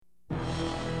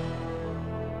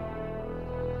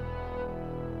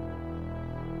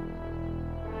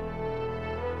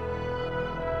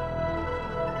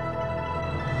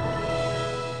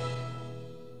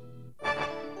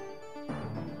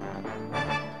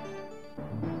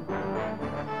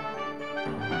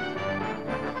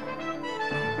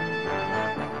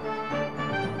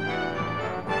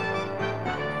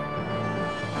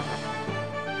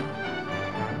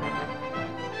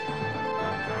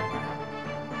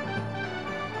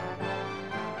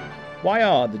Why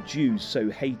are the Jews so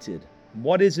hated?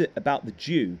 What is it about the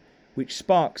Jew which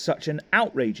sparks such an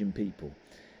outrage in people?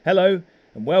 Hello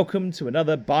and welcome to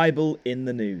another Bible in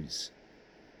the News.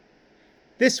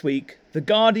 This week, The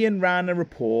Guardian ran a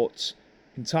report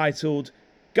entitled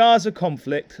Gaza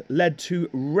Conflict Led to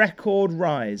Record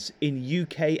Rise in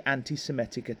UK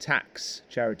Anti-Semitic Attacks,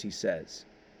 Charity says.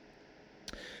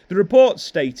 The report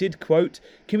stated, quote,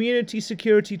 Community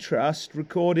Security Trust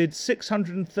recorded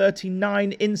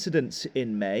 639 incidents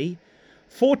in May,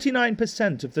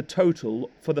 49% of the total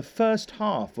for the first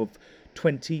half of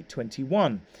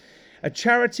 2021. A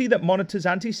charity that monitors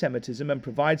anti-Semitism and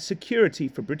provides security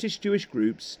for British Jewish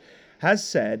groups has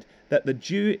said that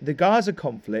the Gaza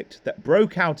conflict that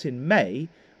broke out in May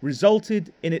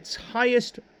resulted in its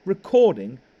highest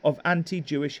recording of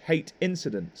anti-Jewish hate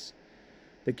incidents.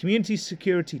 The Community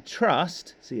Security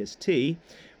Trust, CST,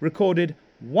 recorded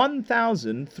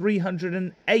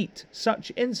 1,308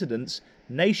 such incidents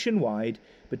nationwide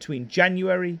between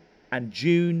January and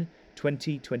June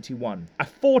 2021, a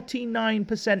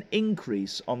 49%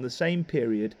 increase on the same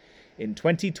period in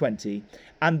 2020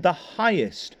 and the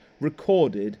highest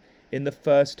recorded in the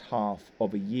first half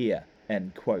of a year,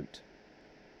 end quote.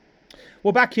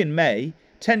 Well, back in May,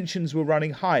 tensions were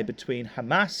running high between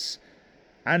Hamas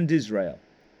and Israel.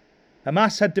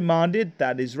 Hamas had demanded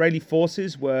that Israeli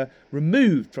forces were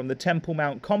removed from the Temple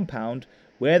Mount compound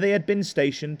where they had been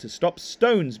stationed to stop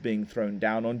stones being thrown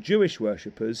down on Jewish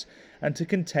worshippers and to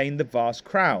contain the vast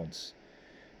crowds.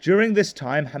 During this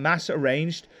time, Hamas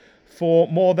arranged for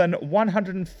more than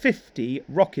 150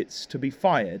 rockets to be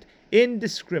fired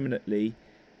indiscriminately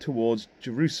towards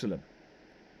Jerusalem.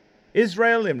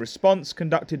 Israel, in response,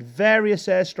 conducted various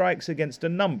airstrikes against a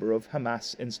number of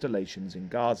Hamas installations in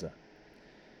Gaza.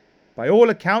 By all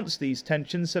accounts, these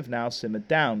tensions have now simmered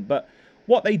down, but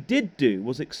what they did do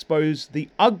was expose the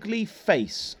ugly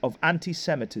face of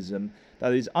anti-Semitism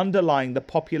that is underlying the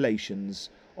populations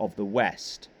of the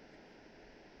West.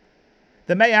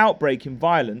 The May outbreak in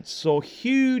violence saw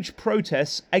huge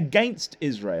protests against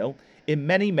Israel in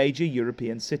many major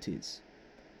European cities.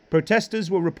 Protesters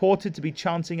were reported to be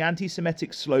chanting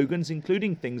anti-Semitic slogans,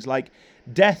 including things like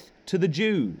 "Death to the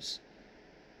Jews."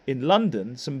 In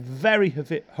London, some very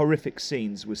horrific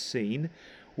scenes were seen,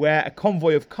 where a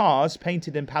convoy of cars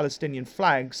painted in Palestinian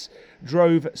flags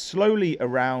drove slowly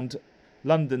around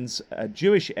London's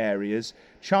Jewish areas,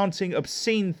 chanting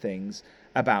obscene things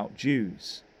about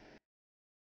Jews.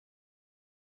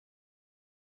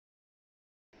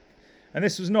 And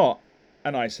this was not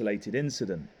an isolated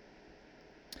incident.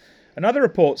 Another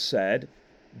report said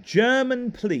German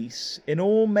police in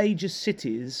all major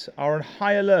cities are on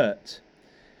high alert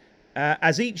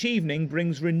as each evening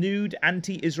brings renewed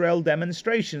anti-Israel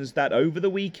demonstrations that over the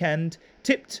weekend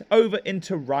tipped over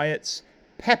into riots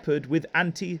peppered with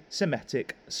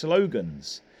anti-Semitic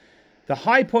slogans. The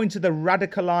high point of the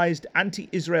radicalized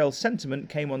anti-Israel sentiment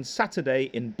came on Saturday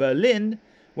in Berlin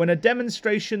when a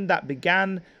demonstration that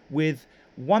began with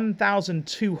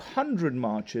 1,200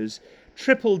 marchers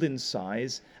tripled in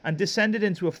size and descended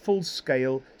into a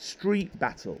full-scale street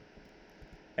battle.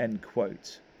 End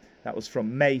quote. That was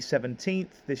from May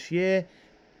 17th this year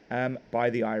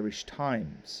by the Irish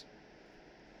Times.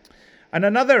 And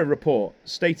another report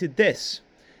stated this.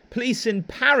 Police in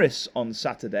Paris on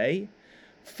Saturday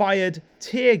fired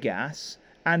tear gas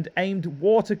and aimed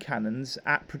water cannons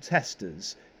at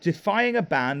protesters, defying a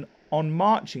ban on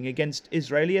marching against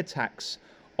Israeli attacks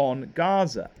on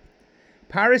Gaza.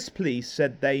 Paris police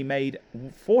said they made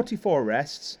 44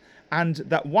 arrests and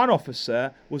that one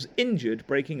officer was injured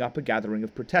breaking up a gathering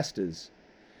of protesters.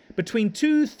 Between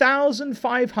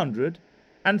 2,500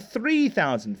 and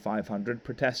 3,500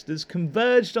 protesters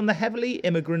converged on the heavily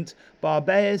immigrant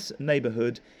Barbès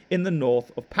neighbourhood in the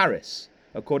north of Paris,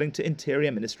 according to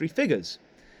Interior Ministry figures,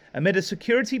 amid a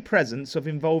security presence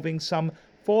involving some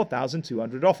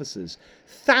 4,200 officers.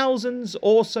 Thousands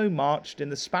also marched in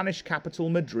the Spanish capital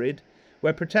Madrid,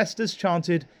 where protesters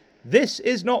chanted, "This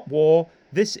is not war,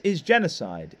 this is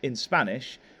genocide," in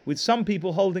Spanish, with some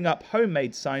people holding up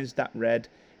homemade signs that read,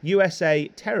 USA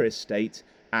terrorist state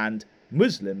and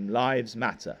Muslim lives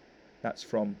matter. That's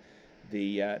from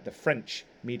the French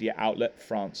media outlet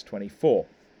France 24.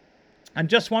 And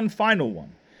just one final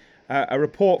one, a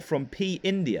report from P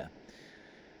India.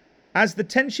 As the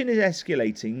tension is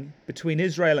escalating between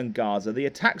Israel and Gaza, the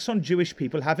attacks on Jewish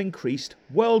people have increased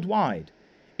worldwide.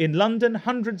 In London,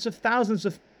 hundreds of thousands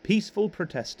of peaceful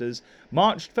protesters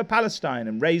marched for Palestine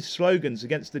and raised slogans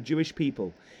against the Jewish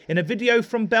people. In a video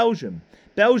from Belgium,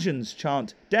 Belgians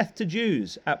chant "Death to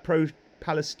Jews" at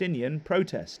pro-Palestinian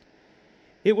protest.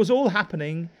 It was all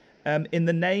happening in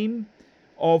the name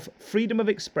of freedom of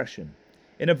expression.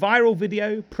 In a viral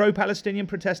video, pro-Palestinian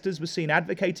protesters were seen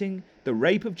advocating the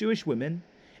rape of Jewish women.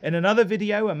 In another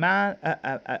video,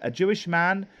 a Jewish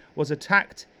man was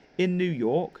attacked in New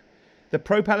York. The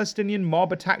pro-Palestinian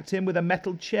mob attacked him with a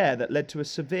metal chair that led to a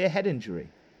severe head injury.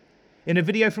 In a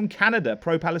video from Canada,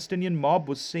 pro-Palestinian mob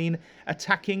was seen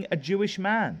attacking a Jewish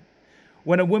man.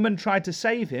 When a woman tried to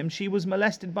save him, she was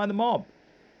molested by the mob.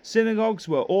 Synagogues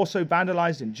were also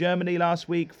vandalized in Germany last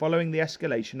week following the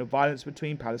escalation of violence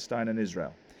between Palestine and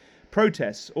Israel.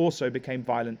 Protests also became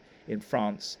violent in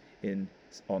France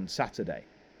on Saturday.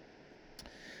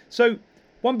 So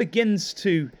one begins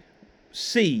to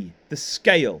see the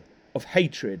scale of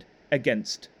hatred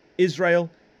against Israel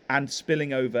and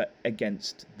spilling over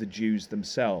against the Jews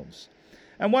themselves.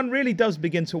 And one really does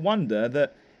begin to wonder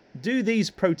that, do these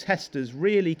protesters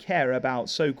really care about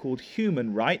so-called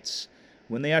human rights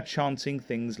when they are chanting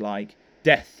things like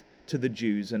death to the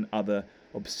Jews and other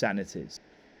obscenities?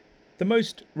 The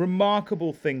most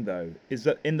remarkable thing, though, is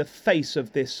that in the face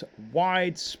of this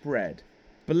widespread,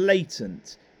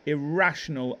 blatant,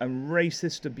 irrational and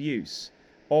racist abuse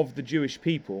of the Jewish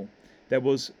people, there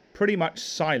was pretty much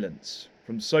silence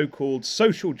from so-called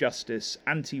social justice,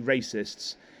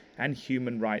 anti-racists and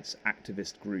human rights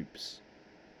activist groups.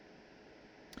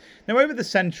 Now, over the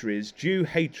centuries, Jew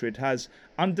hatred has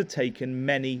undertaken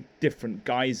many different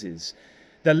guises.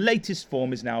 The latest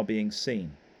form is now being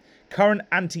seen. Current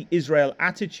anti-Israel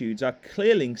attitudes are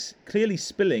clearly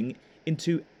spilling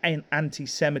into an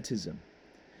anti-Semitism.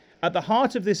 At the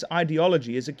heart of this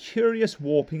ideology is a curious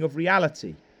warping of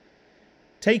reality.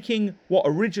 Taking what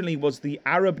originally was the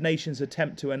Arab nations'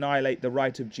 attempt to annihilate the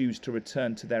right of Jews to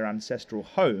return to their ancestral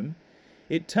home,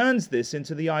 it turns this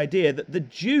into the idea that the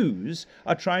Jews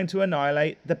are trying to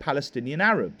annihilate the Palestinian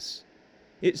Arabs.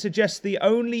 It suggests the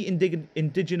only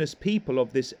indigenous people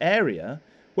of this area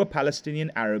were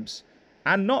Palestinian Arabs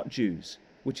and not Jews,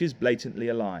 which is blatantly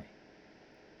a lie.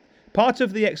 Part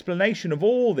of the explanation of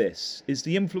all this is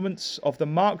the influence of the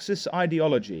Marxist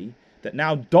ideology that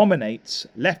now dominates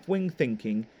left-wing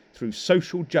thinking through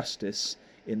social justice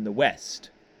in the West.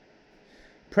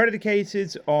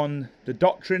 Predicated on the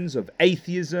doctrines of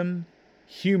atheism,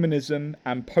 humanism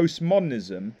and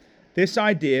postmodernism, this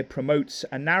idea promotes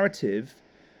a narrative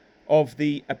of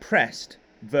the oppressed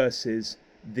versus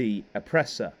the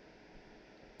oppressor.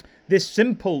 This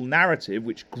simple narrative,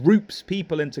 which groups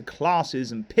people into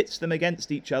classes and pits them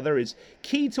against each other, is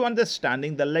key to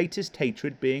understanding the latest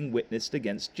hatred being witnessed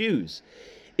against Jews.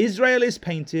 Israel is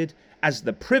painted as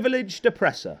the privileged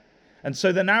oppressor, and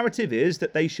so the narrative is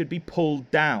that they should be pulled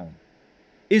down.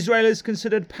 Israel is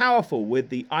considered powerful with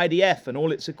the IDF and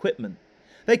all its equipment.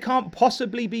 They can't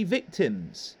possibly be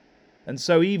victims. And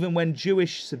so even when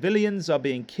Jewish civilians are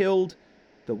being killed,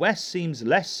 the West seems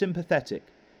less sympathetic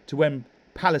to when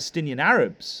Palestinian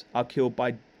Arabs are killed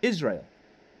by Israel.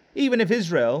 Even if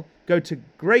Israel go to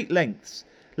great lengths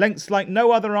like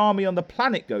no other army on the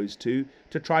planet goes to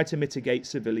try to mitigate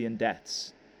civilian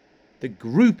deaths. The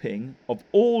grouping of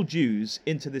all Jews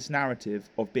into this narrative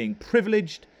of being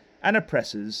privileged and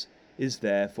oppressors is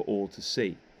there for all to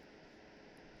see.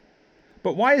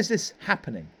 But why is this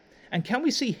happening? And can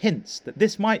we see hints that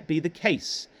this might be the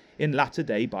case in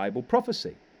latter-day Bible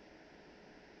prophecy?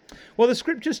 Well, the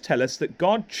scriptures tell us that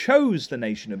God chose the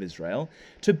nation of Israel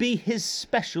to be his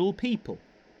special people.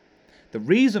 The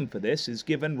reason for this is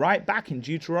given right back in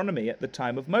Deuteronomy at the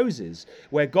time of Moses,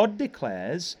 where God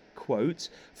declares, quote,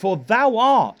 "For thou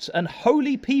art an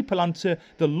holy people unto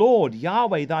the Lord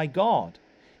Yahweh thy God.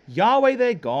 Yahweh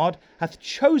their God hath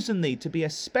chosen thee to be a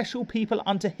special people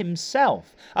unto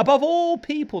himself, above all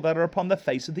people that are upon the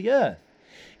face of the earth.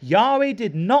 Yahweh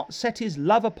did not set his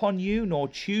love upon you, nor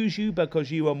choose you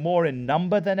because you were more in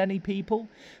number than any people,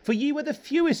 for ye were the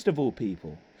fewest of all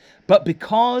people. But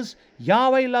because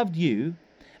Yahweh loved you,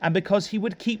 and because he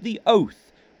would keep the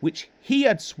oath which he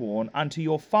had sworn unto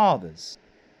your fathers."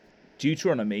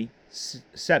 Deuteronomy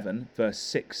 7, verse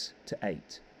 6 to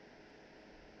 8.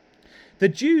 The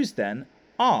Jews, then,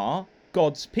 are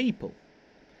God's people.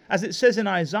 As it says in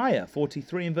Isaiah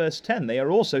 43 and verse 10, they are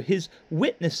also his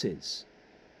witnesses.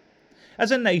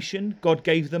 As a nation, God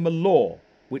gave them a law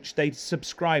which they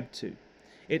subscribed to.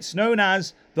 It's known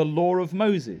as the Law of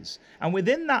Moses, and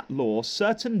within that law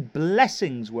certain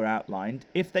blessings were outlined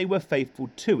if they were faithful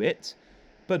to it,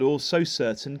 but also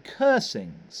certain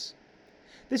cursings.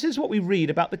 This is what we read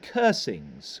about the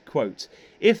cursings, quote,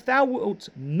 "If thou wilt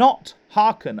not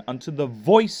hearken unto the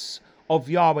voice of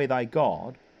Yahweh thy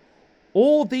God,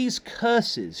 all these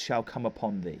curses shall come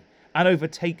upon thee, and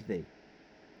overtake thee.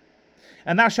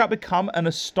 And thou shalt become an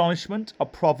astonishment, a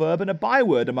proverb, and a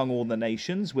byword among all the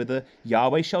nations whither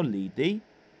Yahweh shall lead thee.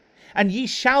 And ye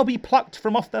shall be plucked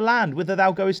from off the land whither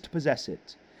thou goest to possess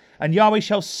it. And Yahweh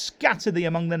shall scatter thee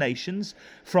among the nations,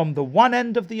 from the one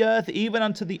end of the earth even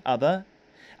unto the other.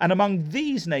 And among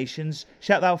these nations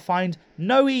shalt thou find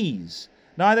no ease,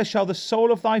 neither shall the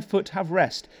sole of thy foot have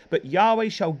rest. But Yahweh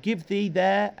shall give thee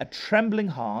there a trembling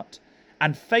heart,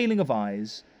 and failing of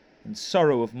eyes, and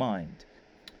sorrow of mind.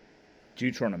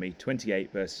 Deuteronomy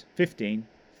 28 verse 15,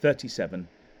 37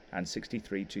 and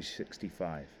 63 to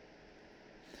 65.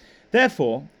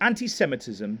 Therefore,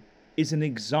 anti-Semitism is an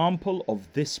example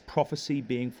of this prophecy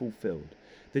being fulfilled.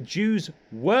 The Jews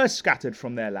were scattered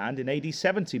from their land in AD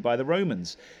 70 by the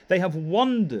Romans. They have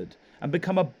wandered and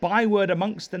become a byword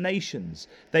amongst the nations.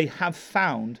 They have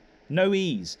found no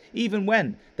ease, even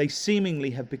when they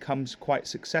seemingly have become quite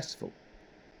successful.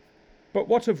 But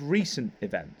what of recent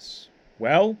events?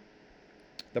 Well,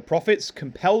 the prophets,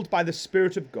 compelled by the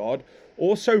Spirit of God,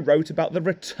 also wrote about the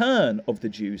return of the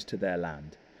Jews to their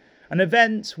land. An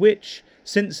event which,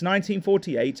 since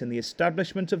 1948 and the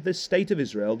establishment of the State of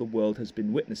Israel, the world has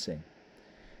been witnessing.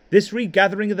 This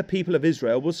regathering of the people of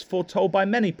Israel was foretold by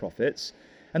many prophets,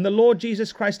 and the Lord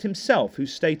Jesus Christ himself, who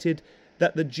stated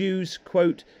that the Jews,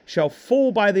 quote, shall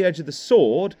fall by the edge of the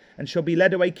sword, and shall be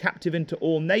led away captive into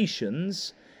all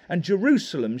nations, and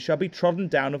Jerusalem shall be trodden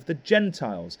down of the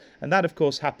Gentiles. And that, of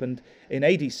course, happened in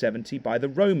AD 70 by the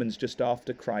Romans just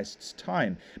after Christ's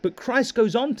time. But Christ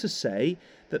goes on to say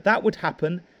that that would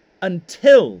happen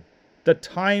until the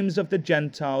times of the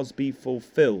Gentiles be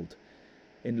fulfilled,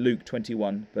 in Luke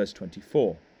 21 verse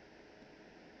 24.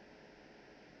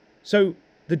 So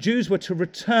the Jews were to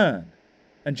return,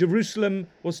 and Jerusalem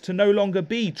was to no longer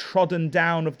be trodden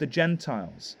down of the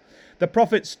Gentiles. The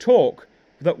prophets talk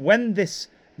that when this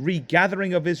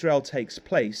regathering of Israel takes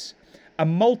place, a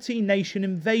multi-nation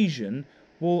invasion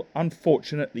will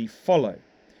unfortunately follow.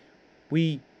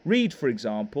 We read, for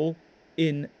example,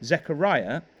 in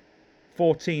Zechariah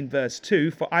 14 verse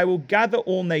 2, "For I will gather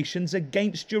all nations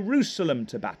against Jerusalem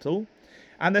to battle,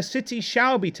 and the city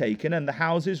shall be taken, and the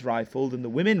houses rifled, and the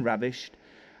women ravished,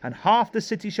 and half the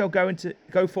city shall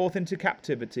go forth into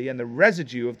captivity, and the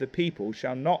residue of the people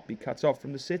shall not be cut off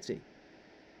from the city."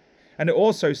 And it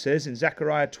also says in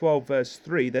Zechariah 12 verse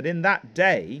 3 that in that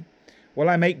day will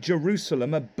I make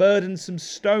Jerusalem a burdensome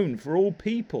stone for all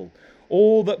people.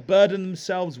 All that burden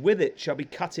themselves with it shall be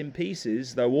cut in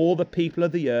pieces, though all the people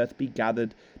of the earth be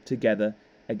gathered together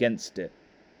against it.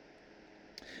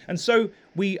 And so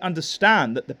we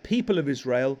understand that the people of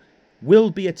Israel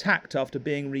will be attacked after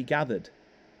being regathered.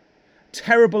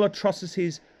 Terrible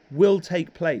atrocities will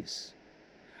take place.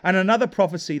 And another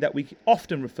prophecy that we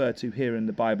often refer to here in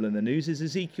the Bible and the news is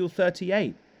Ezekiel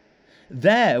 38.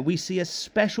 There we see a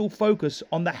special focus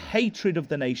on the hatred of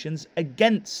the nations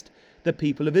against the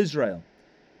people of Israel.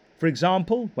 For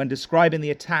example, when describing the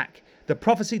attack, the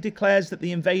prophecy declares that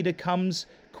the invader comes,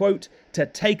 quote, to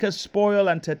take a spoil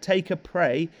and to take a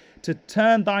prey, to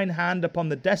turn thine hand upon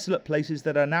the desolate places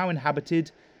that are now inhabited,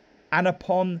 and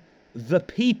upon the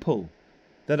people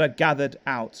that are gathered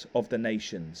out of the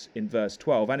nations, in verse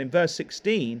 12. And in verse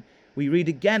 16, we read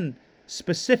again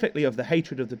specifically of the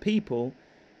hatred of the people,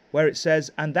 where it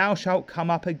says, "And thou shalt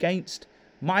come up against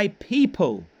my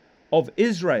people of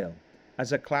Israel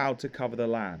as a cloud to cover the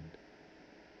land."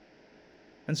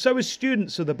 And so as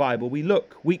students of the Bible, we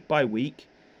look week by week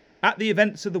at the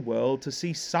events of the world to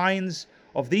see signs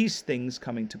of these things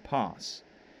coming to pass.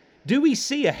 Do we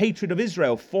see a hatred of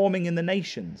Israel forming in the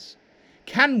nations?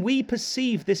 Can we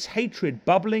perceive this hatred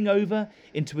bubbling over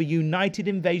into a united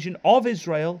invasion of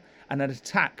Israel and an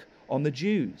attack on the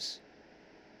Jews?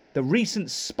 The recent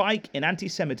spike in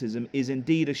anti-Semitism is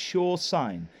indeed a sure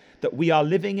sign that we are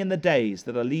living in the days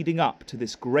that are leading up to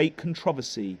this great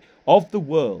controversy of the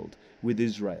world with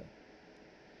Israel.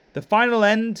 The final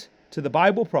end to the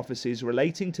Bible prophecies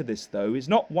relating to this, though, is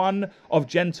not one of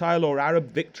Gentile or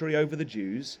Arab victory over the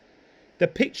Jews. The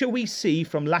picture we see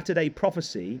from latter-day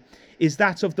prophecy is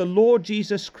that of the Lord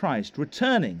Jesus Christ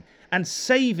returning and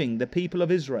saving the people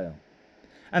of Israel,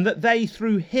 and that they,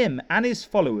 through him and his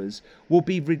followers, will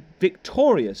be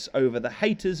victorious over the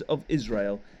haters of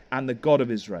Israel and the God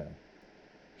of Israel.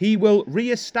 He will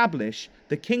re-establish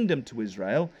the kingdom to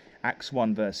Israel, Acts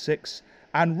 1 verse 6,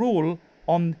 and rule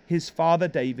on his father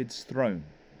David's throne,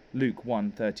 Luke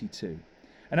 1:32.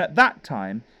 And at that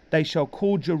time they shall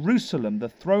call Jerusalem the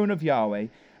throne of Yahweh,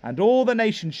 and all the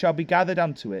nations shall be gathered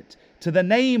unto it, to the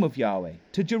name of Yahweh,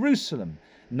 to Jerusalem.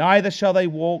 Neither shall they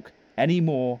walk any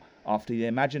more after the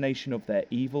imagination of their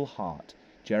evil heart.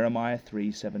 Jeremiah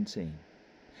 3:17.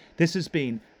 This has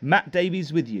been Matt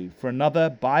Davies with you for another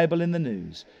Bible in the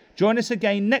News. Join us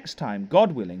again next time,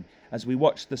 God willing, as we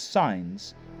watch the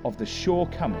signs of the sure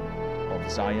coming of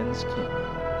of Zion's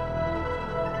King.